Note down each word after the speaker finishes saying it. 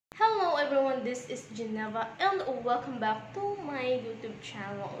everyone, this is Geneva and welcome back to my YouTube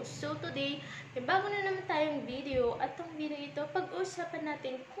channel. So today, may bago na naman tayong video at itong video ito, pag-uusapan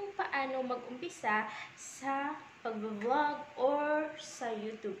natin kung paano mag-umpisa sa pag-vlog or sa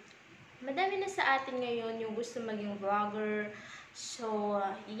YouTube. Madami na sa atin ngayon yung gusto maging vlogger. So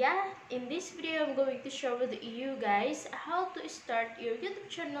yeah, in this video, I'm going to share with you guys how to start your YouTube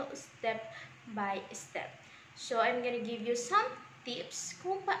channel step by step. So I'm gonna give you some tips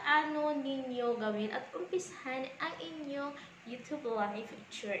kung paano ninyo gawin at umpisahan ang inyong YouTube life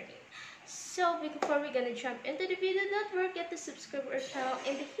journey. So before we're gonna jump into the video, don't forget to subscribe our channel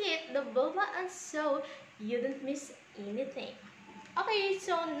and hit the bell button so you don't miss anything. Okay,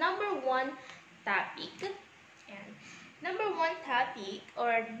 so number one topic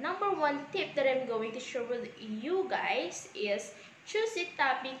or number one tip that I'm going to share with you guys is choose a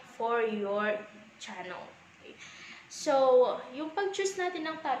topic for your channel. So, yung pag-choose natin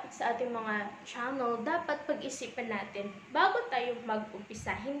ng topic sa ating mga channel, dapat pag-isipan natin bago tayo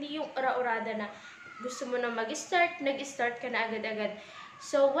mag-umpisa. Hindi yung ura-urada na gusto mo na mag-start, nag-start ka na agad-agad.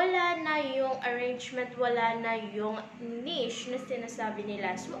 So, wala na yung arrangement, wala na yung niche na sinasabi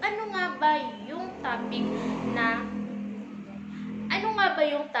nila. So, ano nga ba yung topic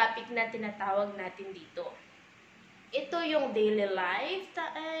na tinatawag natin dito? Ito yung daily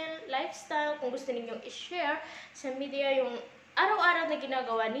lifestyle, kung gusto ninyong i-share sa media yung araw-araw na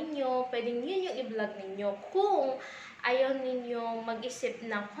ginagawa ninyo, pwedeng yun yung i-vlog ninyo. Kung ayaw ninyong mag-isip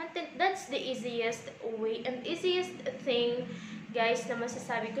ng content, that's the easiest way and easiest thing, guys, na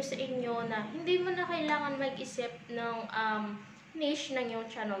masasabi ko sa inyo na hindi mo na kailangan mag-isip ng niche ng yung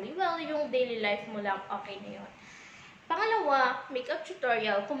channel. Well, yung daily life mo lang, okay na yun. Pangalawa, makeup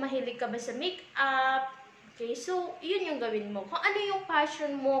tutorial. Kung mahilig ka ba sa makeup, okay, so yun yung gawin mo. Kung ano yung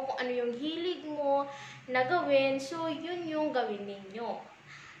passion mo, kung ano yung hilig mo na gawin, so yun yung gawin ninyo.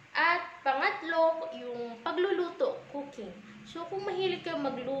 At pangatlo, yung pagluluto, cooking. So kung mahilig ka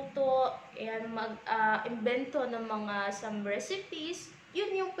magluto, and mag-invento ng mga some recipes,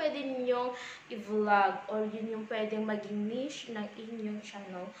 yun yung pwede ninyong i-vlog or yun yung pwedeng maging niche ng inyong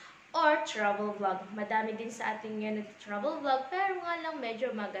channel. Or travel vlog. Madami din sa atin yun nag-travel vlog, pero nga lang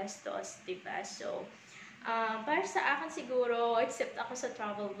medyo magastos, diba? So, para sa akin siguro, except ako sa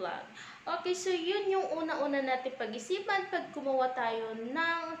travel vlog. Okay, so yun yung una-una natin pag-isipan pag gumawa tayo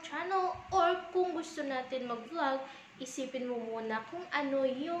ng channel or kung gusto natin mag-vlog, isipin mo muna kung ano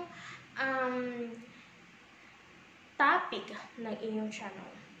yung topic ng inyong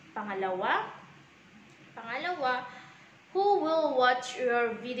channel. Pangalawa, who will watch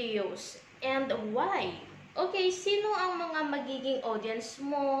your videos and why? Okay, sino ang mga magiging audience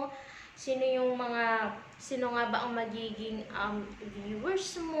mo? Sino nga ba ang magiging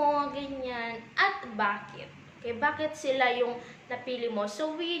viewers mo, ganyan, at bakit? Okay, bakit sila yung napili mo?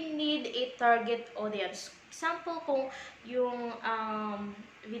 So, we need a target audience. Example, kung yung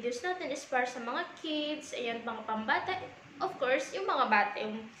videos natin is para sa mga kids, ayan, mga pambata, of course, yung mga bata,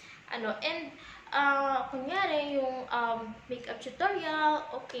 yung kunyari, yung makeup tutorial,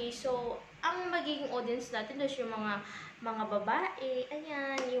 okay, so, ang magiging audience natin is yung mga babae,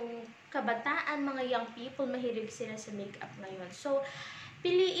 ayan, yung kabataan, mga young people, mahilig sila sa makeup ngayon. So,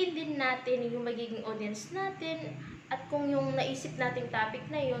 piliin din natin yung magiging audience natin at kung yung naisip nating topic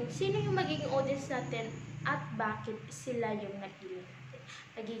na yun, sino yung magiging audience natin at bakit sila yung napili natin.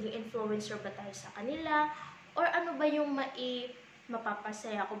 Magiging influencer ba tayo sa kanila? Or ano ba yung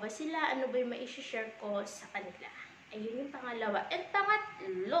mapapasaya ko ba sila? Ano ba yung mai-share ko sa kanila? Ayun yung pangalawa. And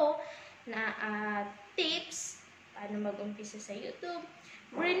pangatlo na tips, paano mag-umpisa sa YouTube,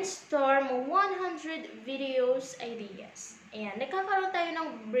 brainstorm 100 videos ideas. Ayan, nagkakaroon tayo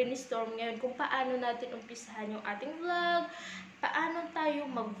ng brainstorm ngayon kung paano natin umpisahan yung ating vlog, paano tayo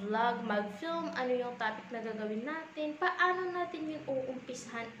mag-vlog, mag-film, ano yung topic na gagawin natin, paano natin yun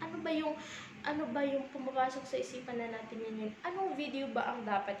uumpisahan, ano ba yung pumapasok sa isipan na natin yun, anong video ba ang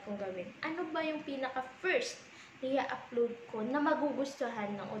dapat kong gawin, ano ba yung pinaka-first na i-upload ko na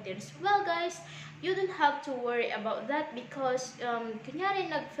magugustuhan ng audience. Well guys, you don't have to worry about that because kunyari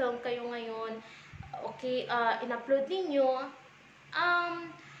nag-film kayo ngayon, okay, in-upload ninyo,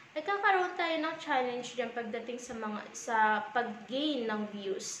 nagkakaroon tayo ng challenge dyan pagdating sa pag-gain ng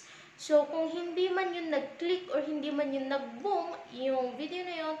views. So, kung hindi man yun nag-click or hindi man yun nag-boom, yung video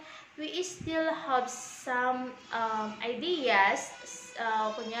na yun, we still have some ideas,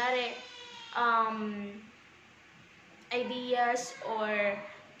 kunyari, ideas or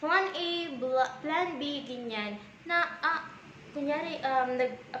plan A, plan B, ganyan, na, kunyari,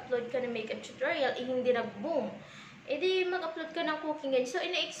 nag-upload ka ng makeup tutorial, hindi nag-boom. Di mag-upload ka ng cooking ganyan. So,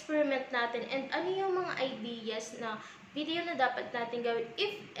 ina-experiment natin. And ano yung mga ideas na video na dapat natin gawin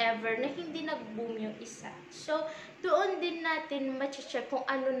if ever na hindi nag-boom yung isa. So, doon din natin ma-check kung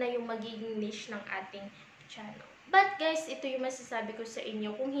ano na yung magiging niche ng ating channel. But guys, ito yung masasabi ko sa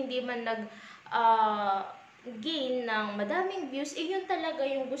inyo, kung hindi man gain ng madaming views, yun talaga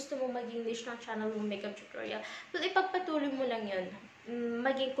yung gusto mo maging niche ng channel mo, makeup tutorial. So, ipagpatuloy mo lang yun.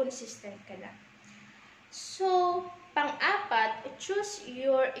 Maging consistent ka lang. So, pang-apat, choose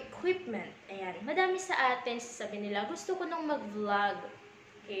your equipment. Ayan, madami sa atin, sasabi nila, gusto ko nang mag-vlog.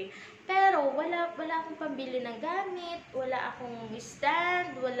 Okay? Pero, wala akong pambili ng gamit, wala akong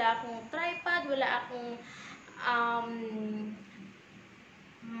stand, wala akong tripod, wala akong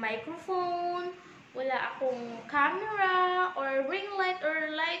microphone, wala akong camera, or ring light,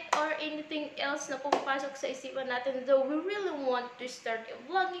 or light, or anything else na pumapasok sa isipan natin. Though we really want to start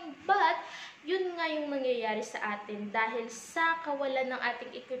vlogging, but yun nga yung nangyayari sa atin dahil sa kawalan ng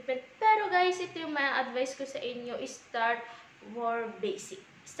ating equipment. Pero guys, ito yung ma-advise ko sa inyo, start for basic.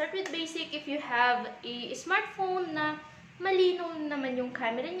 Start with basic. If you have a smartphone na malinaw naman yung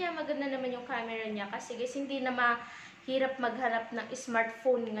camera niya, maganda naman yung camera niya, kasi guys, hindi na hirap maghanap ng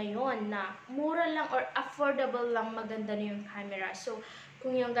smartphone ngayon na mura lang or affordable lang, maganda na yung camera. So,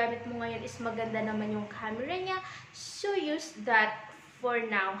 kung yung gamit mo ngayon is maganda naman yung camera niya, so use that for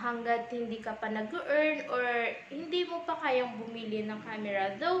now hanggat hindi ka pa nag-earn or hindi mo pa kayang bumili ng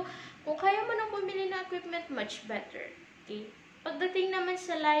camera. Though, kung kaya mo nang bumili ng equipment, much better. Okay? Pagdating naman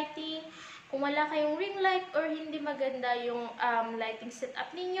sa lighting, kung wala kayong ring light or hindi maganda yung lighting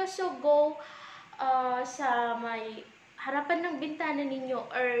setup ninyo, so go sa may harapan ng bintana ninyo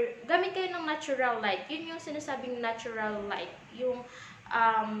or gamit kayo ng natural light. Yun yung sinasabing natural light, yung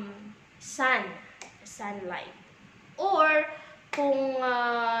sunlight. Or kung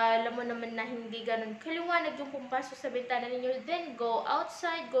alam mo naman na hindi ganun kaliwanag yung pumpasok sa bintana ninyo, then go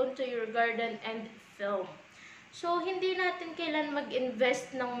outside, go into your garden and film. So, hindi natin kailan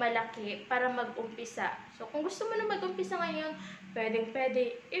mag-invest ng malaki para mag-umpisa. So, kung gusto mo na mag-umpisa ngayon,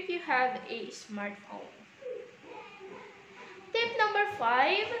 pwedeng-pwede if you have a smartphone. Tip number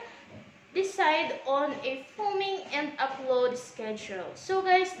 5, decide on a filming and upload schedule. So,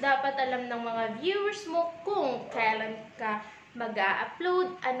 guys, dapat alam ng mga viewers mo kung kailan ka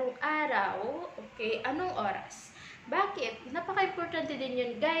mag-a-upload, anong araw, okay, anong oras. Bakit? Napaka-importante din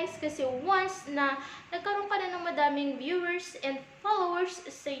yun, guys, kasi once na nagkaroon ka na ng madaming viewers and followers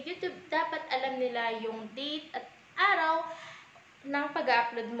sa YouTube, dapat alam nila yung date at araw ng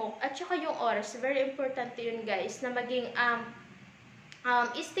pag-upload mo at saka yung oras. Very importante yun, guys, na maging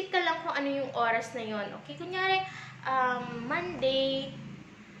stick ka lang kung ano yung oras na yun. Okay, kunyari Monday,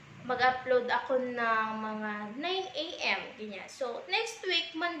 mag-upload ako ng mga 9 AM, ganyan. So, next week,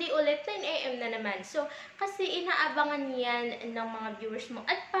 Monday ulit, 9 AM na naman. So, kasi inaabangan yan ng mga viewers mo.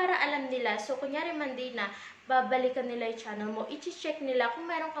 At para alam nila, so, kunyari Monday na, babalikan nila yung channel mo, i-check nila kung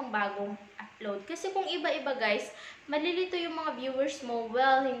meron kang bagong upload. Kasi kung iba-iba, guys, malilito yung mga viewers mo,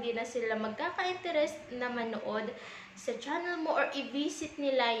 well, hindi na sila magkaka-interest na manood sa channel mo or i-visit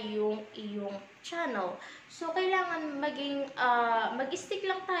nila yung iyong channel. So, kailangan mag-stick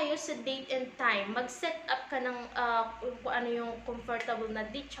lang tayo sa date and time. Mag-set up ka ng kung ano yung comfortable na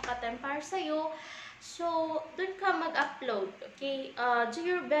date tsaka time para sa'yo. So, dun ka mag-upload. Okay? Do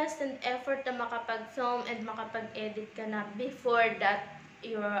your best and effort na makapag-film and makapag-edit ka na before that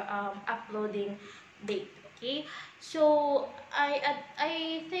your uploading date. Okay? So,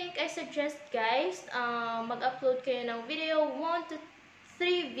 I think I suggest, guys, mag-upload kayo ng video, 1 to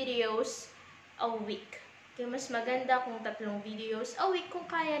 3 videos a week. Okay, mas maganda kung 3 videos a week kung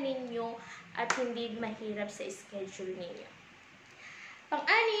kaya ninyo at hindi mahirap sa schedule ninyo.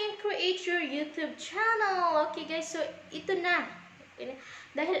 Pang-anim, create your YouTube channel. Okay, guys, so ito na. Okay,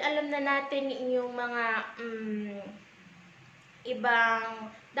 dahil alam na natin yung mga ibang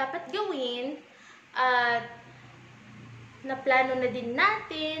dapat gawin at naplano na din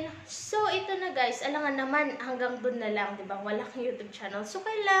natin. So, ito na, guys. Alangan naman, hanggang dun na lang, diba? Wala kang YouTube channel. So,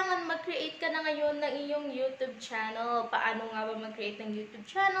 kailangan mag-create ka na ngayon ng iyong YouTube channel. Paano nga ba mag-create ng YouTube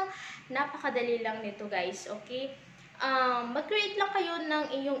channel? Napakadali lang nito, guys. Okay? Mag-create lang kayo ng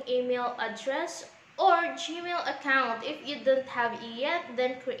iyong email address or Gmail account. If you don't have it yet,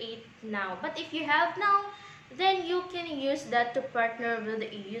 then create now. But if you have now, then you can use that to partner with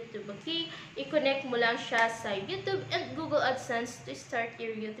YouTube, okay? I-connect mo lang siya sa YouTube and Google AdSense to start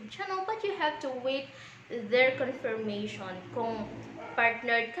your YouTube channel, but you have to wait their confirmation. Kung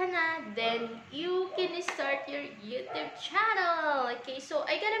partnered ka na, then you can start your YouTube channel, okay? So,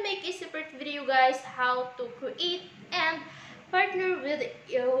 I gonna make a separate video, guys, how to create and partner with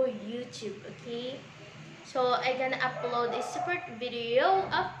your YouTube, okay? So, I gonna upload a separate video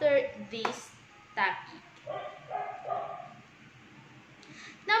after this topic.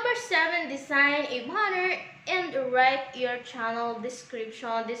 Number 7, design a banner and write your channel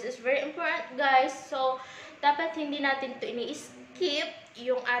description. This is very important, guys. So, dapat hindi natin to ini-skip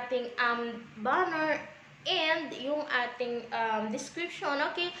yung ating banner and yung ating description.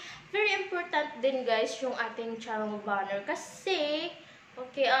 Okay? Very important din, guys, yung ating channel banner. Kasi,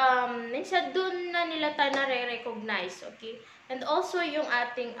 okay, minsan dun na nila tayo nare-recognize. Okay? And also, yung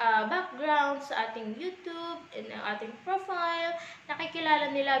ating background sa ating YouTube and ating profile,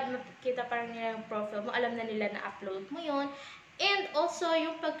 nakikilala nila, makikita pa rin nila yung profile mo, alam na nila na upload mo yon. And also,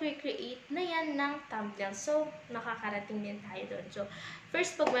 yung pag-create na yan ng thumbnail. So, nakakarating din tayo doon. So,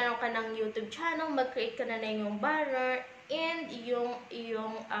 first, pag meron ka ng YouTube channel, mag-create ka na yung banner and yung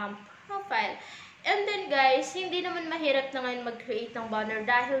profile. And then, guys, hindi naman mahirap na ngayon mag-create ng banner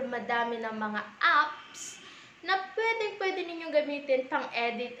dahil madami ng mga apps na pwede ninyong gamitin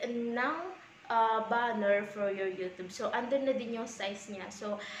pang-edit ng banner for your YouTube. So, andun na din yung size niya.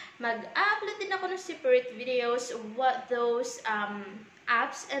 So, mag-upload din ako ng separate videos what those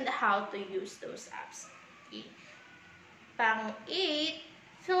apps and how to use those apps. Okay. Pang-8,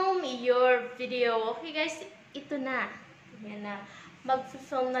 film your video. Okay guys, ito na. Yan na.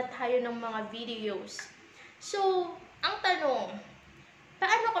 Mag-film na tayo ng mga videos. So, ang tanong,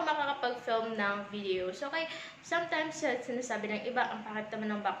 paano ka makakapag-film ng videos? Okay, sometimes sinasabi ng iba, ang pakit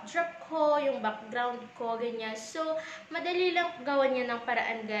naman ng backdrop ko, yung background ko, ganyan. So, madali lang gawan niya ng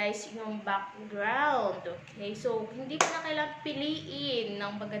paraan, guys, yung background. Okay, so, hindi mo na kailangang piliin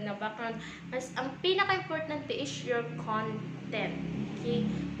ng magandang background. Mas, ang pinaka-importante is your content. Okay,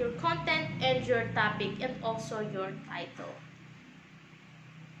 your content and your topic and also your title.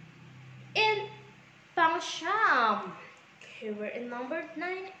 And, pang-siyam, okay, we're in number 9.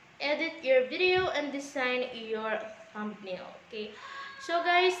 Edit your video and design your thumbnail. Okay. So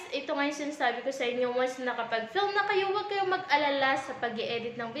guys, ito nga yung sinasabi ko sa inyo. Once nakapag-film na kayo, huwag kayong mag-alala sa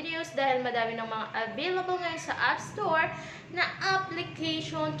pag-i-edit ng videos dahil madami ng mga available ngayon sa App Store na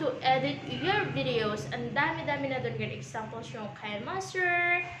application to edit your videos. Ang dami-dami na doon. Good examples yung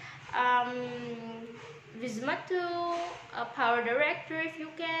KineMaster, Visma2, Power Director if you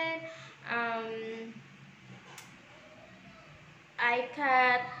can,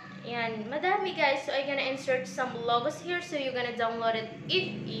 iCat, yan, madami guys. So I'm gonna insert some logos here so you're gonna download it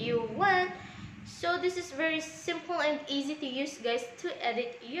if you want. So this is very simple and easy to use guys to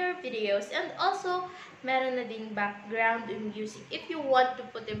edit your videos. And also, meron na ding background music if you want to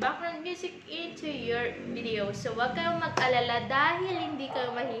put the background music into your video. So wag kayong mag-alala dahil hindi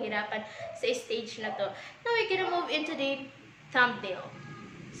kayo mahihirapan sa stage na to. Now we're gonna move into the thumbnail.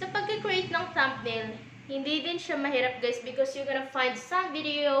 Sa pag-create ng thumbnail, hindi din siya mahirap guys because you're gonna find some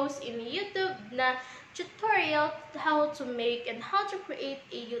videos in YouTube na tutorial how to make and how to create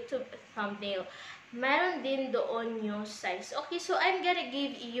a YouTube thumbnail. Meron din doon yung size. Okay, so I'm gonna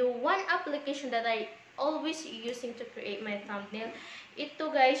give you one application that I always using to create my thumbnail.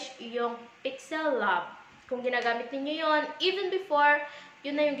 Ito guys, yung Pixel Lab. Kung ginagamit niyo yon, even before,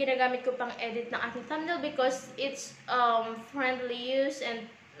 yun na yung ginagamit ko pang edit ng aking thumbnail because it's friendly use and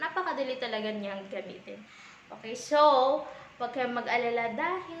napakadali talaga niyang gamitin. Okay, so, huwag kayong mag-alala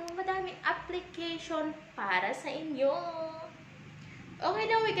dahil madaming application para sa inyo. Okay,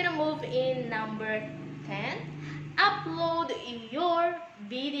 now we're gonna move in number 10. Upload your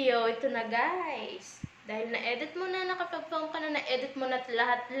video. Ito na guys. Dahil na-edit mo na, nakapag-film ka na, na-edit mo na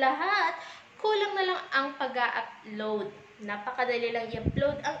lahat-lahat, kulang na lang ang pag-upload. Napakadali lang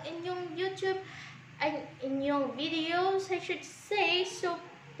i-upload ang inyong YouTube, ang inyong videos, I should say. So,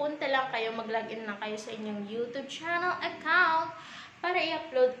 punta lang kayo, mag-login lang kayo sa inyong YouTube channel account para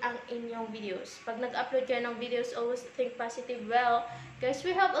i-upload ang inyong videos. Pag nag-upload kayo ng videos, always think positive. Well, guys,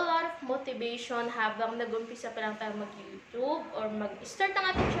 we have a lot of motivation habang nag-umpisa pa lang tayo mag-YouTube or mag-start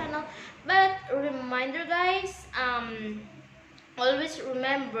ang ating channel. But, reminder guys, always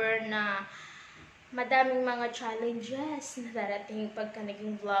remember na madaming mga challenges na darating pagka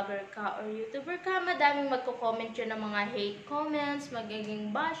naging vlogger ka or YouTuber ka. Madaming magko-comment yun ng mga hate comments,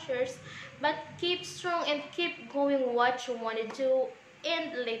 magiging bashers. But keep strong and keep going what you wanna do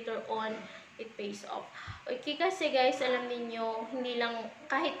and later on, it pays off. Okay, kasi guys, alam niyo hindi lang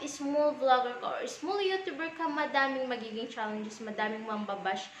kahit small vlogger ka or small YouTuber ka, madaming magiging challenges, madaming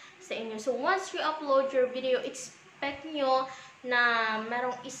mambabash sa inyo. So once you upload your video, expect nyo na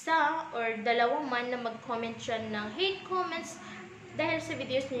merong isa or dalawa man na mag-comment siya ng hate comments dahil sa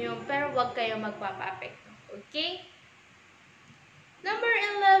videos niyo, pero wag kayo magpapa-apekto. Okay? Number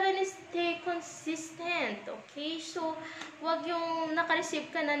 11 is stay consistent. Okay? So, wag yung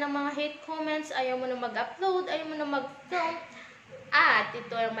naka-receive ka na ng mga hate comments, ayaw mo na mag-upload, ayaw mo na mag-film, at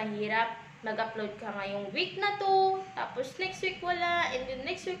ito ay mahirap, mag-upload ka ngayong week na to, tapos next week wala, and then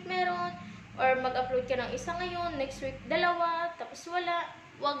next week meron, or mag-upload ka ng isa ngayon, next week dalawa, tapos wala.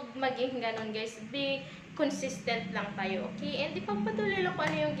 Huwag maging ganon guys. Be consistent lang tayo, okay? And ipagpatuloy lang kung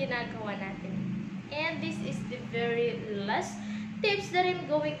ano yung ginagawa natin. And this is the very last tips that I'm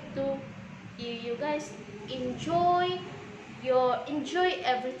going to you guys. Enjoy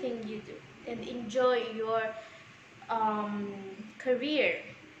everything you do, and enjoy your career,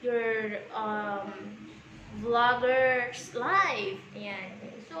 your vlogger's life. Ayan.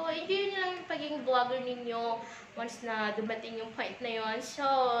 So, enjoy nyo lang yung pagiging vlogger ninyo once na dumating yung point na yon. So,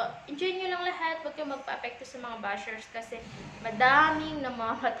 enjoy nyo lang lahat. Huwag kayong magpa-apekto sa mga bashers kasi madaming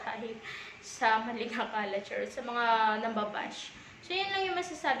namamatay sa maling akala, sa mga nambabash. So, yun lang yung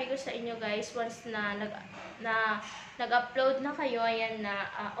masasabi ko sa inyo guys. Once na nag-upload na kayo, ayan na,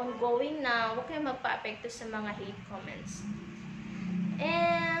 ongoing na, huwag kayong magpa-apekto sa mga hate comments.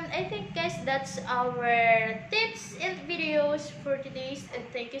 And I think guys, that's our tips and videos for today's, and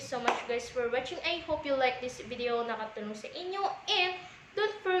thank you so much guys for watching. I hope you like this video, nakatulong sa inyo, and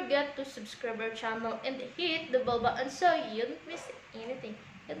don't forget to subscribe our channel and hit the bell button so you don't miss anything.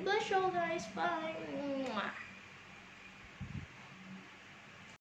 God bless you all guys. Bye.